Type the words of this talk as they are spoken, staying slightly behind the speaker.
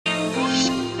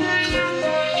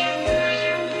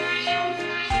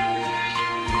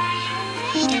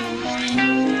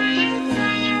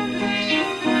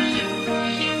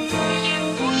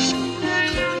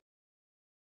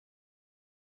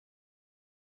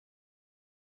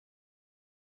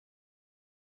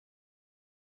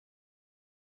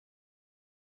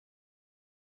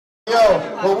Yo,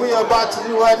 what we are about to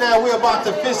do right now, we're about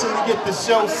to officially get the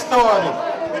show started.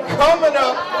 Coming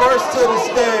up first to the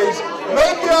stage,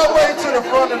 make your way to the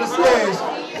front of the stage.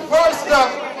 First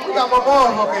up, we got my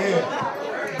motherfucker here.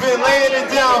 Been laying it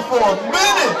down for a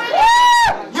minute.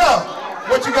 Yo,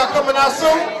 what you got coming out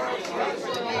soon?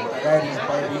 Ladies,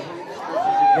 baby.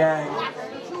 Gang.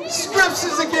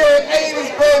 Scriptures again,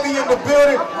 80s baby in the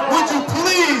building. Would you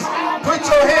please put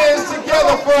your hands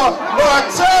together for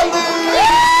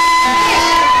M.A.R.T.E.L.L.I?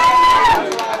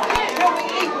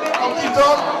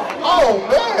 Oh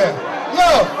man,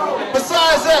 yo,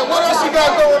 besides that, what else you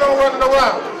got going on running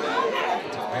around?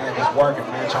 Man, just working,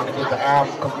 man, trying to get the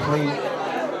album complete.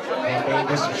 And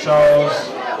do some shows,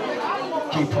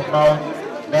 keep promoting,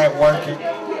 networking.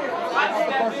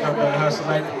 I've been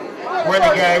hustling.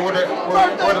 Renegade, where the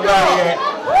lady at?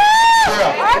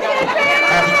 Yeah.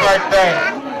 Happy birthday.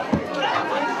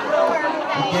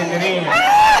 You getting it in.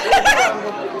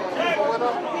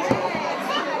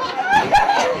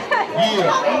 Yeah.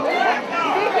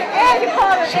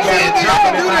 She got it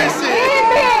jumping tonight. See,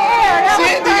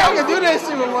 y'all can do that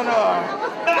shit with one arm.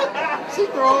 She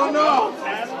throwing off.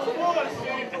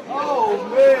 Oh,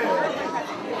 man.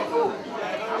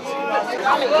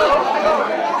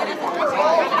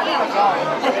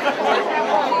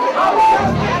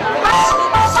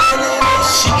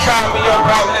 She called me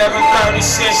about 11:30,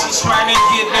 said she trying to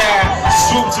get down.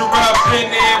 Swooped her up in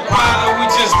the Impala, we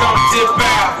just gon' dip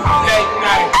out. Late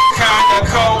night, kinda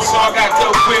cold, so I got the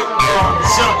whip on.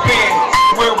 Jump in,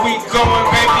 where we going,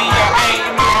 baby, I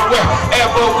ain't know.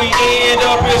 Wherever we end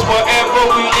up is wherever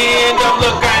we end up.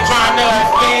 Look, I ain't trying to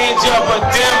offend ya, but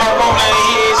damn, I wanna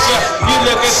hit ya. You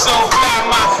looking so fly,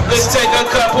 ma, let's take a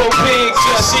couple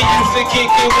pictures. She used to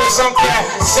kick it with some cat,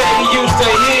 say he used to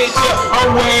hit ya.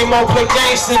 I'm way more play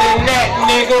gangster than that,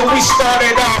 nigga. We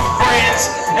started off friends,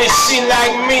 and she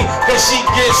like me, cause she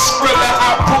gets skrilla.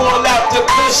 I pull out the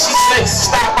kush, she say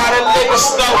stop by the liquor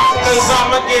store, cause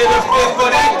I'ma get a fifth for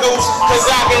that goose, cause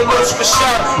I get loose for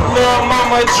sure. Little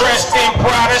mama dressed in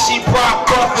Prada, she propped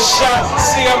up for sure.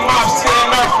 See her mouth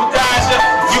stealing her for Daja,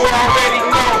 you already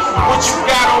know what you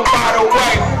got on by the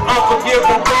way.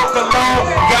 Unforgivable, broke alone,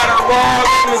 got her all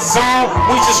in the zone.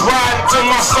 We just riding to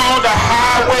my song, the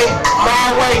highway, my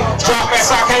way. Drop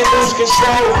ass, I can't lose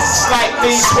control.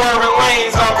 Slightly swerving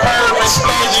lanes, I'm purring,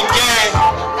 splurging gang.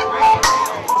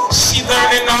 She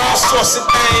learning all sorts of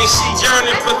things. She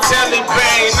yearning for telly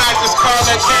bangs. I just call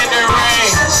her Candy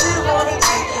Rain.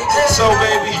 So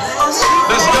baby,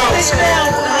 let's go.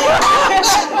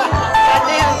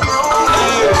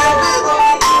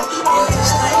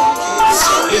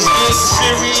 It's getting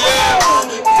serious.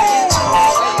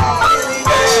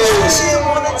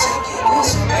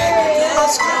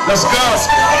 Let's go.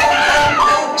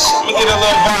 Let me get a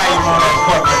little volume on that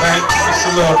fucker, man. Just a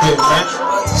little bit, man.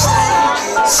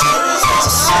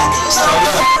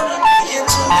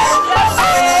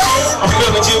 I'm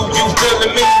feeling you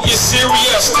feeling me. You're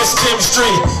serious, this chemistry.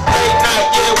 Late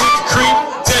night, yeah, we can creep.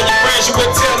 Tell your friends you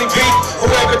would tell me beat.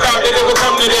 Whoever thought that it would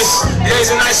come to this. Days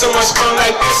and nights so much fun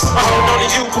like this. I hold on to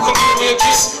you, who can give me a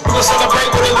kiss. We gon' celebrate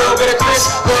with a little bit of this,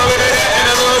 a little bit of that, and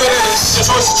a little bit of this. Your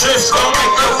choice of trips, don't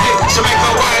make no hit. Jamaica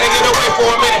wide and get away for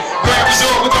a minute. Grand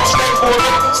resort, we gon' stay for a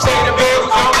minute. Stay in the bed, we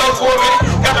gon' lay for a minute.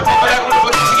 Got the people that wanna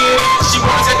put it together. She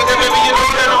wanna take it to baby, you know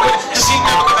that I'm with it. Cause she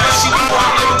never confess, she know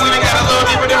I'm living. We done got a little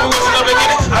deeper than we was in the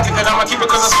beginning. I think that I'ma keep it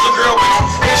cause I see a girl with it.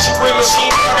 And she real, she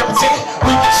ain't never pretend.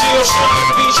 We can chill, she don't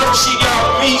never be sure she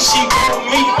got me. She want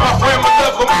me, my friend, my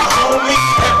love, my homie.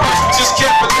 At first we just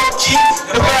kept it low key.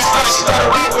 The last night she started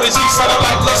rap with a G, sounded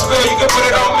like Lust Bill. You can put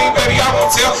it on me, baby, I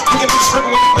won't tell. You can do the script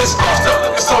when you listen. Still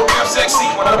looking so damn sexy.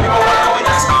 When I be my world, we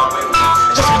that's gone with me.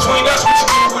 Just between us, what you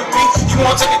do with me? You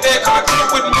wanna take it there, come and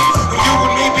come with me. When you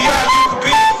with me, be how you can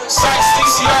be. Sight,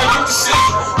 see how you can see.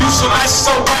 You so nice,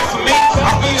 so right for me.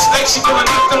 I be a snake, she feeling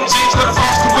up them jeans. Let her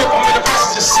cross the whip, I'm in the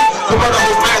passenger seat. The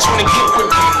motherhood match wanna get with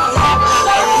me.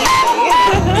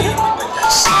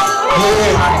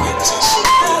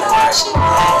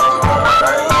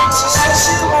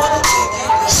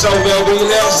 So baby,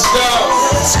 let's go.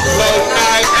 Late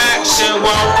night action,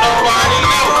 won't nobody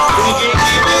know. We can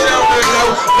keep it on the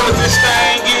low, but this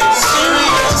thing getting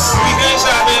serious. We can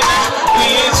chop it now, we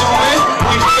into it.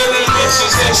 We feeling it, she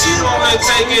said she wanna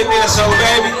take it there. So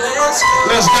baby,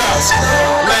 let's go.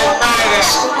 Late night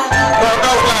action, won't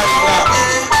nobody know.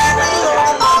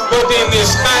 But then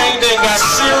this thing they got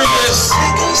serious.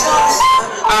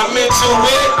 I'm into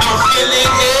it, I'm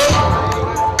feeling it.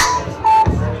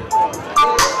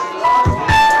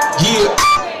 Yeah,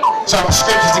 talking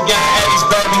scriptures again, Eddie's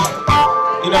baby.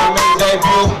 You know what I mean?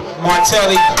 Debut,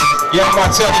 M.A.R.T.E.L.L.I. Yeah,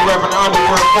 M.A.R.T.E.L.L.I. repping the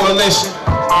Underworld Coalition.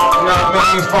 know what I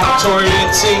mean? From Tory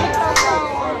T.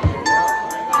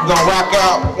 We're gonna rock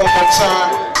out one more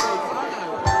time.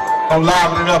 Gonna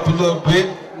liven it up a little bit.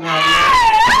 You know what I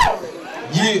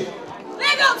mean? Yeah.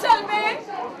 Let go, tell me, man.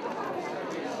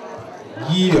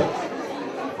 Yeah.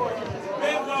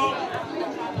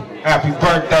 Happy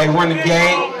birthday,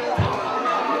 Renegade.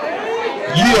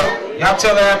 Yeah. Y'all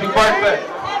tell her happy birthday.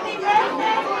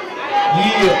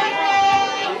 Yeah.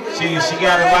 She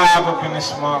got it live up in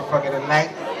this motherfucker tonight.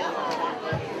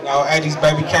 You know, 80s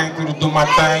baby came through to do my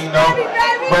thing, you know.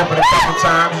 Rap it a couple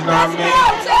times, you know what I mean?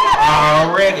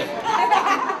 Already.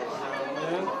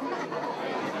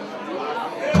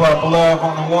 Put up love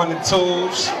on the 1 and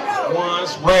 2s.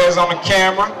 Ones, REZZ on the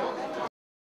camera.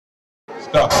 Let's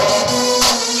go.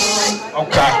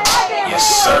 Okay. Yes,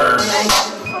 sir.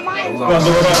 We're gonna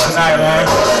do it up tonight, man.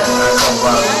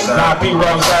 v.i.p.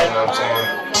 Rose.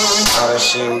 All that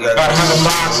shit we got. About 100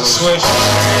 lines of swish.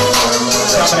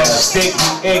 Some of that sticky,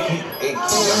 icky. You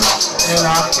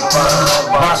know,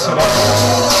 box it up.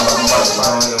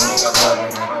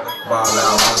 Ball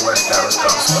out, West Dallas,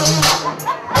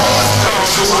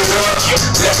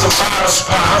 let the bottles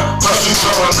pop, plus we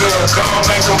blowing good, gon'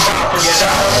 make them pop a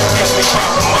shot. Guess we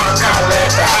poppin' M.A.R.T.E.L.L.I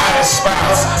at the hottest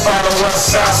spots. Follow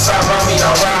us outside, mommy,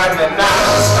 I'm riding the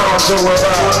nights. Gon' do it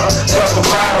up, let the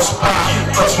bottles pop,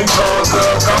 plus we blowing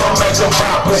good, gon' make them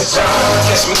pop a shot.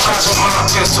 Guess we clutchin' my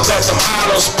pistol, let them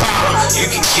hollows pop. You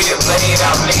can get laid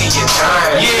out, nigga, you're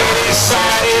dying. Yeah, this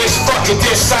side is fucking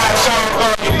this side,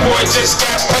 y'all. Your boy just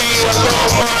got paid a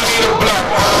little money to blow.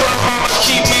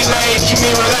 Keep me laid, keep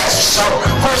me relaxed. So,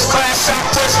 first class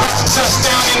Southwest, about to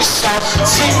touchdown in the south.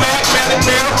 T-Mac,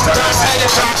 M.A.R.T.E.L.L.I, guns had a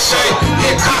drop shade.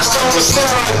 Hit Costa on the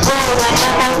steroid, bro, I'm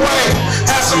on my way.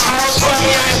 Have some hoes for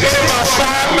me, I ain't been in my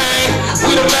fire, man.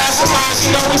 We the masterminds,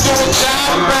 you know we do a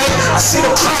job, man. I see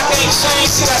the clock ain't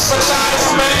changed, see that's for life,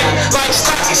 man. Like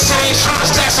stock exchange, trying to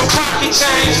stack some pocket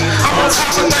change. I'm on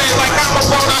top of things like I'm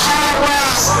up on a high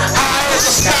rise. High as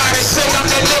the sky, they say I'm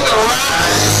that nigga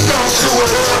ride. Don't do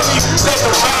it up, let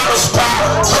the bottles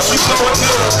pop. Plus we blowing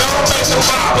good, don't make the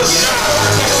boppers shot.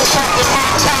 Guess we poppin'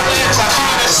 M.A.R.T.E.L.L.I at the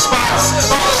hottest spots.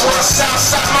 All the way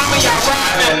southside, mama, y'all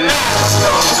riding nights.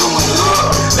 Don't do it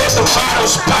up, let the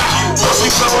bottles pop. Plus we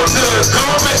blowing good,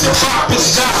 don't make the boppers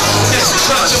shot. Guess we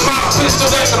clutchin' my pistol,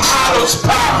 let them hollows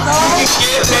pop. You can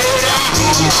get laid out,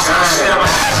 I'm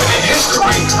having in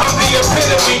history. I'm the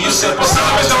epitome. You simple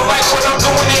Simons don't like what I'm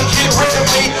doing and get rid of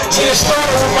me. Yeah,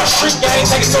 started with my street gang,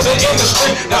 take it to the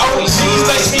industry. The OGs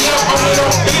lace me up, only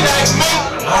don't be like me.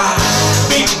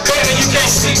 Be better, you can't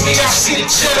see me, I see the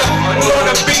cheddar. We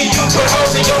wanna be you, put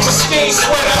hoes in your mesquite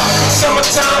sweater.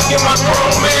 Summertime, get my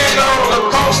grown man on the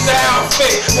coast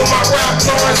outfit with my rap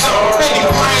Florence on. Biggie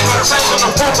brain, my chain on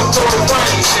the purgatory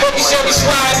brain. Baby Chevy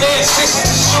sliding in, 60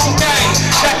 to shoot gang.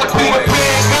 Got the Peter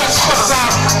Pan, guns bust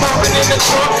out, bumping in the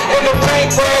trunk. In the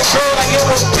paintbrush, girl, like it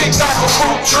was picked off a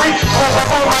fruit tree.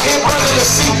 On my hip under the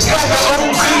seat, got the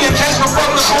Uzi. In case my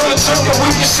brothers wanna jump and we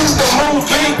can shoot the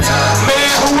movie.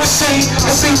 Man, who is he?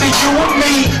 It's either you or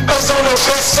me. Cause on the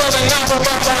best-selling album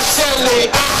by M.A.R.T.E.L.L.I,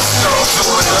 don't do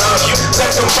it up,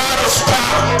 let them bottles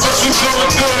pop. Plus we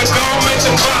blowing good, gon' make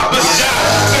them boppers shot.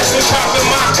 Guess we poppin'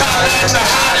 M.A.R.T.E.L.L.I at the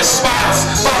hottest spots.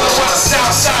 Follow us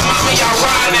outside, mama, y'all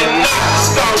riding nights.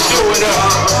 Don't do it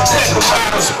up, let them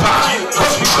bottles pop.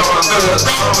 Plus we blowing good,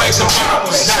 gon' make them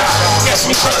boppers shot. Guess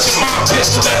we clutchin' my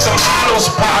pistol, let them hollows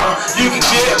pop. You can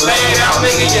get laid out,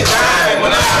 nigga, you're dying.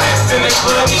 When I asked in the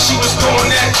club, she was doing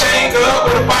that thing up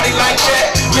with a body like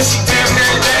that. Yeah, she damn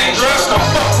near dangerous. Don't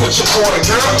fuck with your boy,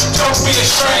 girl. Don't be a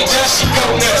stranger, she go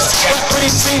nuts. That pretty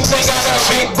teeth, they got a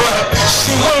big butt.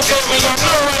 She look at me, I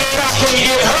know that I can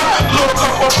get her. Little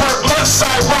couple per blood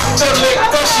side, rock the lick,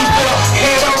 but she fell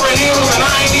head over heels, and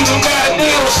I ain't even got a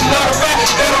deal. She love the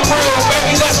fact that I'm real,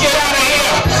 baby, let's get out of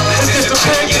here. This is the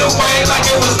pig get away like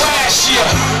it was last year.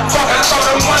 Fucking throw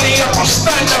the money up, I'm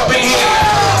stunned up in here.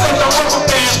 Let the rubber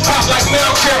bands pop like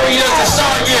mail carriers, that's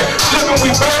all year. Living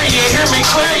we bury you, hear me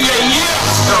clear, yeah.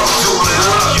 Don't do it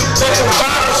up, let the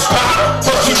bottles pop.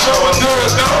 But you blowing good,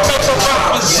 don't make the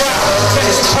boppers shot.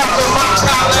 Guess we poppin'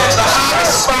 M.A.R.T.E.L.L.I at the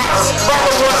hottest spots.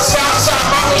 Follow us outside,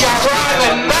 mommy, y'all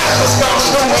riding nights. Don't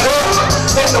do it up,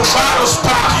 let the bottles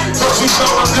pop. But you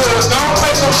blowing good, don't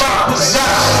make the boppers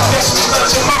shot. Guess we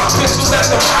clutchin' my pistol, let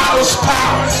the hollows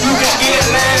pop. You can get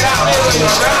laid out, nigga,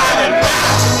 you're riding nights.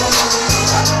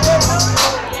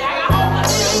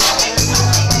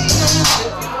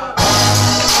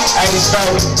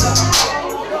 Baby.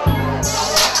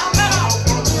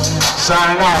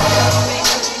 Signing off.